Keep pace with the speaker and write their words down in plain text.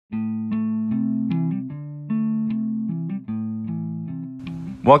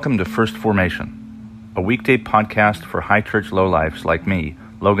Welcome to First Formation, a weekday podcast for high church lowlifes like me,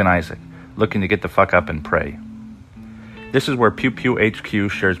 Logan Isaac, looking to get the fuck up and pray. This is where Pew Pew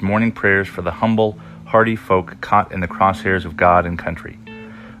HQ shares morning prayers for the humble, hardy folk caught in the crosshairs of God and country.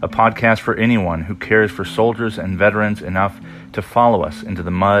 A podcast for anyone who cares for soldiers and veterans enough to follow us into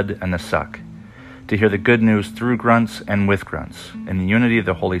the mud and the suck, to hear the good news through grunts and with grunts, in the unity of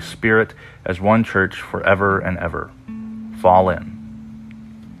the Holy Spirit as one church forever and ever. Fall in.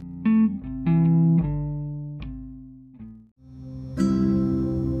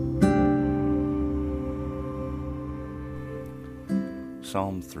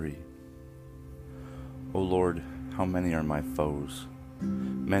 Psalm 3. O Lord, how many are my foes?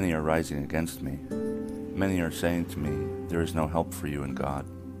 Many are rising against me. Many are saying to me, there is no help for you in God.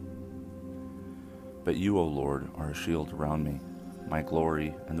 But you, O Lord, are a shield around me, my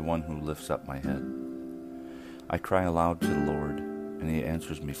glory, and the one who lifts up my head. I cry aloud to the Lord, and he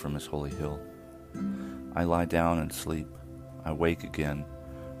answers me from his holy hill. I lie down and sleep. I wake again,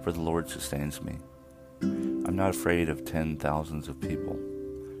 for the Lord sustains me. I'm not afraid of 10,000s of people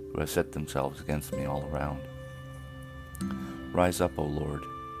who have set themselves against me all around. Rise up, O Lord.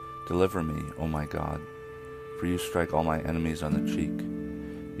 Deliver me, O my God. For you strike all my enemies on the cheek.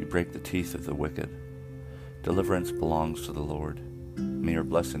 You break the teeth of the wicked. Deliverance belongs to the Lord. May your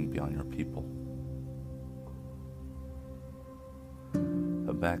blessing be on your people.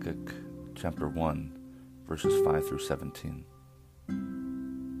 Habakkuk chapter 1, verses 5 through 17.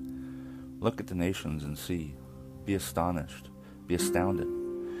 Look at the nations and see. Be astonished. Be astounded.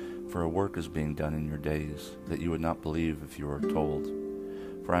 For a work is being done in your days that you would not believe if you were told.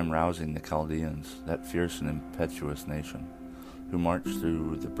 For I am rousing the Chaldeans, that fierce and impetuous nation, who march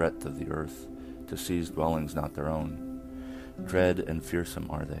through the breadth of the earth to seize dwellings not their own. Dread and fearsome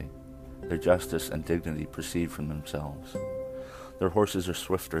are they. Their justice and dignity proceed from themselves. Their horses are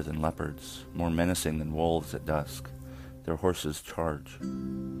swifter than leopards, more menacing than wolves at dusk. Their horses charge.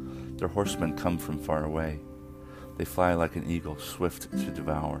 Their horsemen come from far away. They fly like an eagle, swift to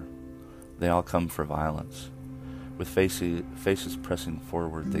devour. They all come for violence. With faces pressing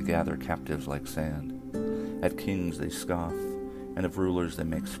forward, they gather captives like sand. At kings they scoff, and of rulers they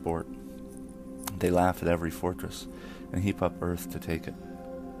make sport. They laugh at every fortress, and heap up earth to take it.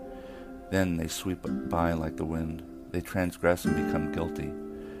 Then they sweep by like the wind. They transgress and become guilty.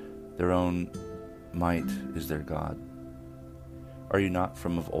 Their own might is their God. Are you not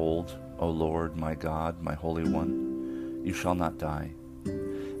from of old, O Lord, my God, my Holy One? You shall not die.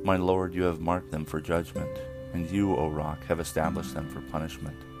 My Lord, you have marked them for judgment, and you, O Rock, have established them for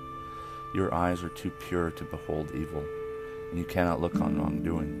punishment. Your eyes are too pure to behold evil, and you cannot look on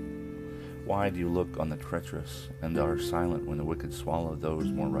wrongdoing. Why do you look on the treacherous, and are silent when the wicked swallow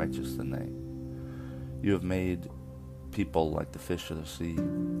those more righteous than they? You have made people like the fish of the sea,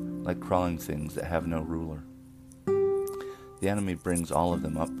 like crawling things that have no ruler. The enemy brings all of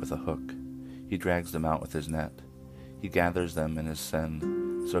them up with a hook. He drags them out with his net. He gathers them in his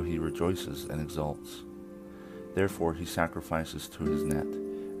sen, so he rejoices and exults. Therefore he sacrifices to his net,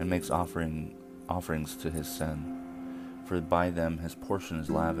 and makes offerings to his sen. For by them his portion is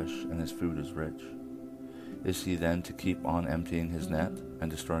lavish, and his food is rich. Is he then to keep on emptying his net,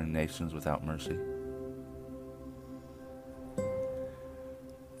 and destroying nations without mercy?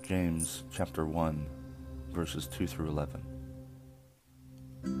 James chapter 1, verses 2 through 11.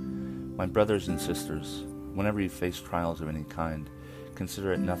 My brothers and sisters, whenever you face trials of any kind,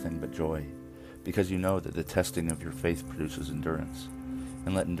 consider it nothing but joy, because you know that the testing of your faith produces endurance.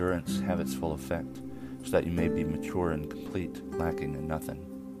 And let endurance have its full effect, so that you may be mature and complete, lacking in nothing.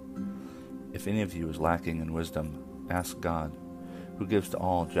 If any of you is lacking in wisdom, ask God, who gives to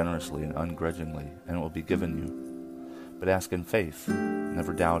all generously and ungrudgingly, and it will be given you. But ask in faith,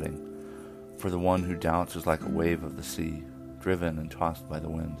 never doubting, for the one who doubts is like a wave of the sea, driven and tossed by the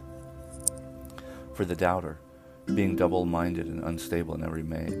wind. For the doubter, being double-minded and unstable in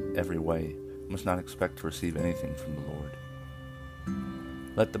every way, must not expect to receive anything from the Lord.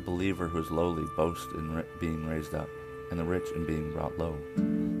 Let the believer who is lowly boast in being raised up, and the rich in being brought low,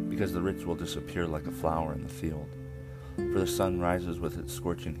 because the rich will disappear like a flower in the field. For the sun rises with its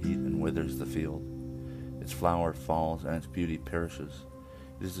scorching heat and withers the field. Its flower falls and its beauty perishes.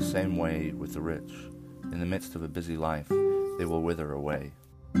 It is the same way with the rich. In the midst of a busy life, they will wither away.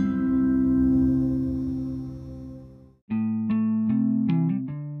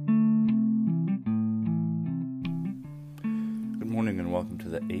 Good morning and welcome to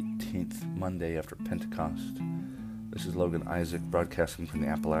the 18th Monday after Pentecost. This is Logan Isaac broadcasting from the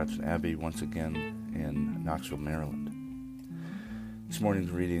Appalachian Abbey once again in Knoxville, Maryland. This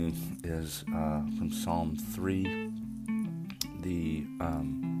morning's reading is from Psalm 3, the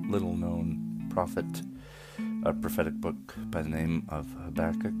little-known prophetic book by the name of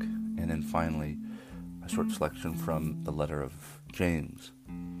Habakkuk, and then finally a short selection from the letter of James.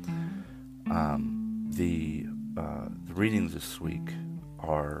 The readings this week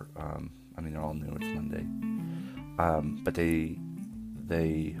are, they're all new, it's Monday, but they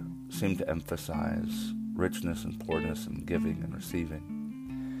seem to emphasize richness and poorness and giving and receiving.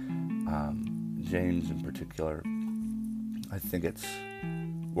 James in particular, I think it's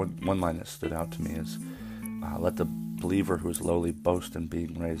one line that stood out to me is, let the believer who is lowly boast in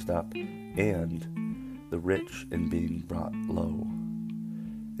being raised up, and the rich in being brought low.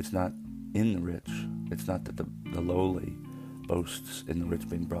 It's not in the rich. It's not that the lowly boasts in the rich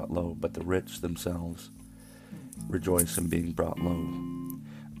being brought low, but the rich themselves rejoice in being brought low.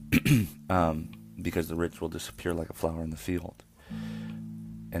 Because the rich will disappear like a flower in the field.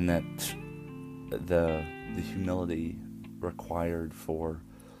 And that the humility required for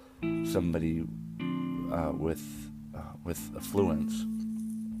somebody with affluence,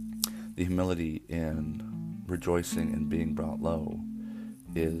 the humility in rejoicing and being brought low,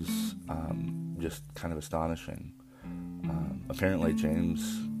 is just kind of astonishing. Apparently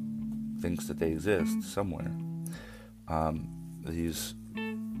James thinks that they exist somewhere. These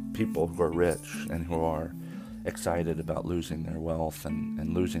people who are rich and who are excited about losing their wealth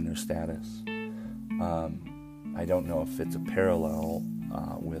and losing their status. I don't know if it's a parallel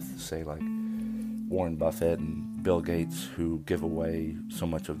with, say, like Warren Buffett and Bill Gates, who give away so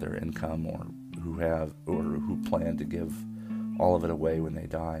much of their income, or who plan to give all of it away when they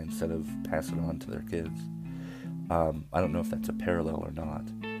die instead of pass it on to their kids. I don't know if that's a parallel or not,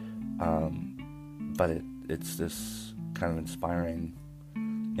 but it's this kind of inspiring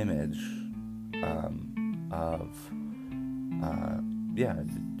image of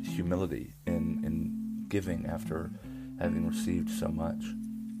humility in giving after having received so much.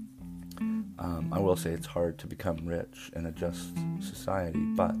 I will say it's hard to become rich in a just society,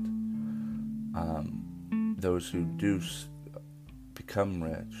 but those who do become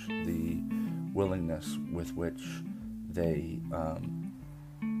rich, the willingness with which they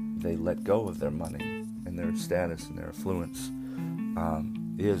let go of their money and their status and their affluence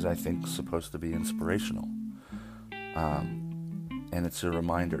is, I think, supposed to be inspirational. And it's a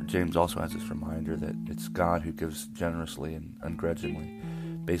reminder. James also has this reminder that it's God who gives generously and ungrudgingly,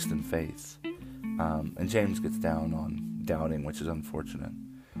 based in faith. And James gets down on doubting, which is unfortunate.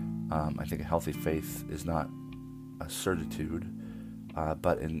 I think a healthy faith is not a certitude,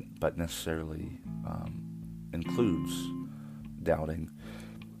 but necessarily includes doubting.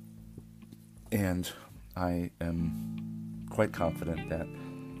 And I am quite confident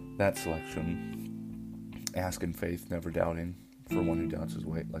that selection, ask in faith, never doubting, for one who doubts his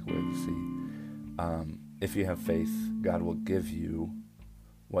way, like way to see. If you have faith, God will give you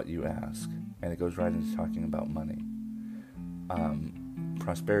what you ask. And it goes right into talking about money.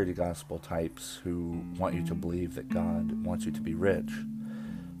 Prosperity gospel types who want you to believe that God wants you to be rich,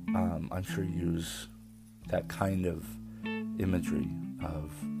 I'm sure use that kind of imagery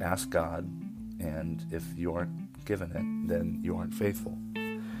of ask God, and if you aren't given it, then you aren't faithful.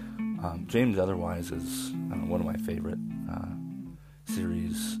 James otherwise is one of my favorite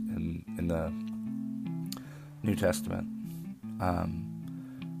series in the New Testament.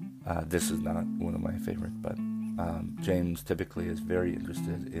 This is not one of my favorite, but James typically is very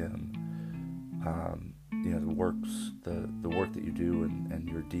interested in the works, the work that you do and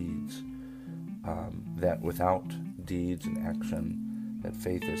your deeds. That without deeds and action, that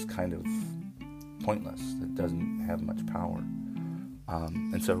faith is kind of pointless. It doesn't have much power.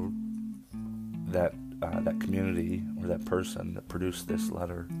 And so that community or that person that produced this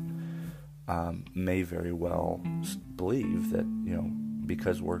letter may very well believe that,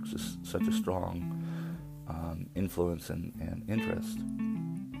 because works is such a strong influence and interest,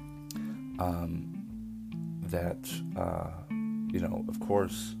 of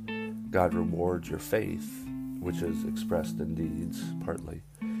course, God rewards your faith, which is expressed in deeds, partly.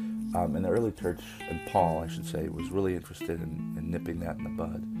 And the early church, and Paul, I should say, was really interested in nipping that in the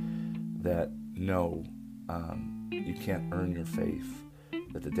bud, that no, you can't earn your faith,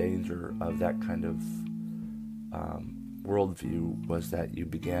 that the danger of that kind of worldview was that you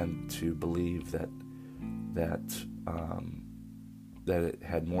began to believe that it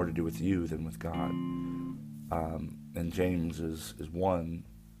had more to do with you than with God. And James is one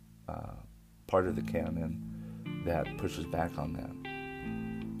part of the canon that pushes back on that,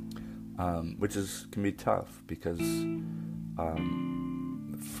 which can be tough because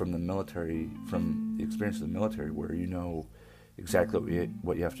from the experience of the military, where you know exactly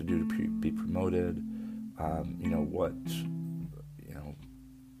what you have to do to be promoted,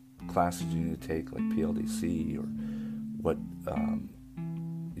 classes you need to take, like PLDC, or what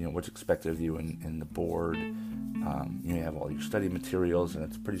what's expected of you in the board. You have all your study materials, and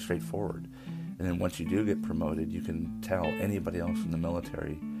it's pretty straightforward. And then once you do get promoted, you can tell anybody else in the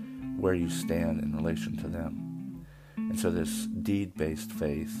military where you stand in relation to them. And so this deed-based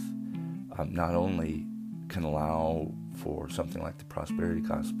faith not only can allow for something like the prosperity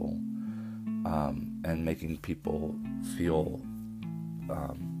gospel, and making people feel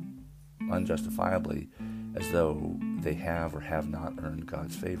unjustifiably as though they have or have not earned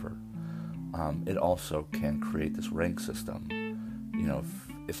God's favor. It also can create this rank system.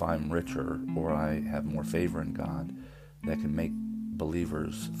 If I'm richer or I have more favor in God, that can make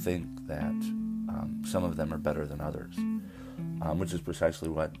believers think that some of them are better than others, which is precisely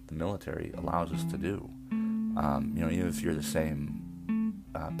what the military allows us to do. Even if you're the same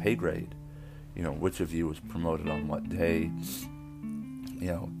pay grade, which of you was promoted on what day,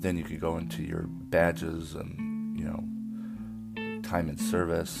 then you could go into your badges and, time in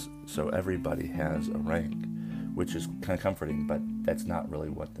service. So everybody has a rank, which is kind of comforting, but that's not really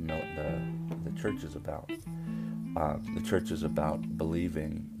what the church is about. The church is about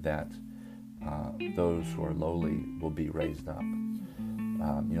believing that those who are lowly will be raised up.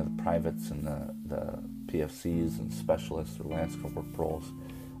 The privates and the PFCs and specialists or Lance Corporals,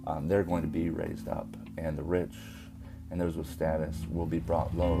 they're going to be raised up, and the rich and those with status will be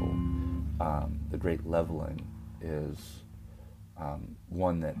brought low. The great leveling is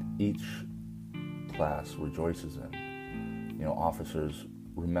one that each class rejoices in. Officers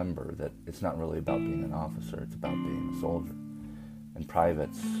remember that it's not really about being an officer, it's about being a soldier. And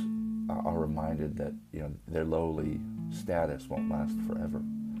privates are reminded that their lowly status won't last forever.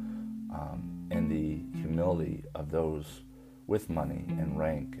 And the humility of those with money and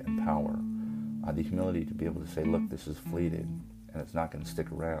rank and power, the humility to be able to say, look, this is fleeting and it's not going to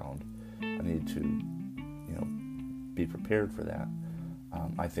stick around. I need to be prepared for that.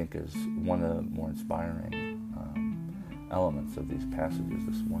 I think is one of the more inspiring elements of these passages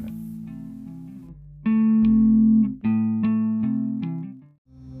this morning.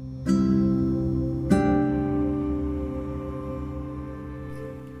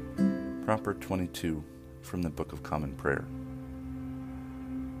 Proper 22 from the Book of Common Prayer.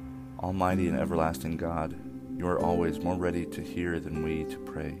 Almighty and everlasting God, you are always more ready to hear than we to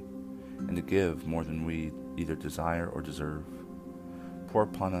pray, and to give more than we either desire or deserve. Pour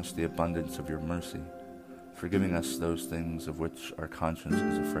upon us the abundance of your mercy, forgiving us those things of which our conscience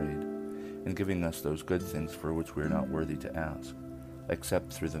is afraid, and giving us those good things for which we are not worthy to ask,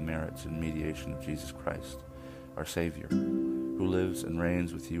 except through the merits and mediation of Jesus Christ, our Savior, who lives and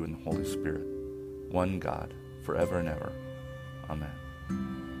reigns with you in the Holy Spirit, one God, forever and ever. Amen.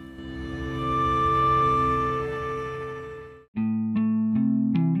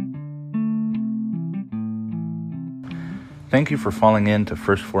 Thank you for falling in to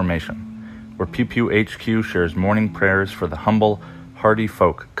First Formation, where Pew Pew HQ shares morning prayers for the humble, hardy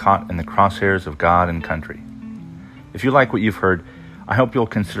folk caught in the crosshairs of God and country. If you like what you've heard, I hope you'll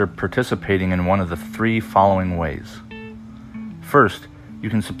consider participating in one of the 3 following ways. First, you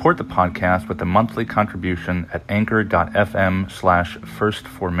can support the podcast with a monthly contribution at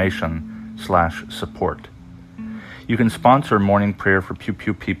anchor.fm/firstformation/support. You can sponsor morning prayer for Pew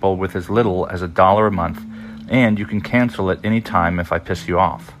Pew people with as little as $1 a month, and you can cancel at any time if I piss you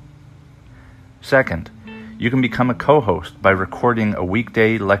off. Second, you can become a co-host by recording a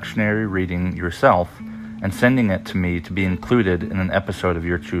weekday lectionary reading yourself and sending it to me to be included in an episode of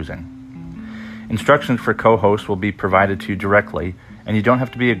your choosing. Instructions for co-hosts will be provided to you directly, and you don't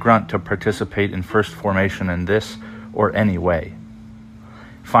have to be a grunt to participate in First Formation in this or any way.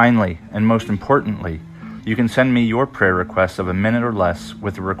 Finally, and most importantly, you can send me your prayer requests of a minute or less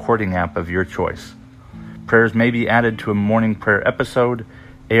with the recording app of your choice. Prayers may be added to a morning prayer episode,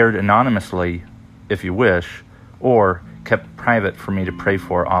 aired anonymously if you wish, or kept private for me to pray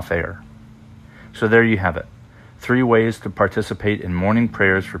for off air. So there you have it, 3 ways to participate in morning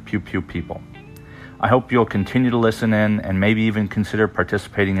prayers for Pew Pew people. I hope you'll continue to listen in and maybe even consider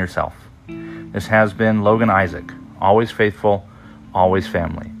participating yourself. This has been Logan Isaac, always faithful, always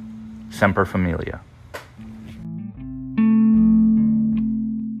family. Semper Familia.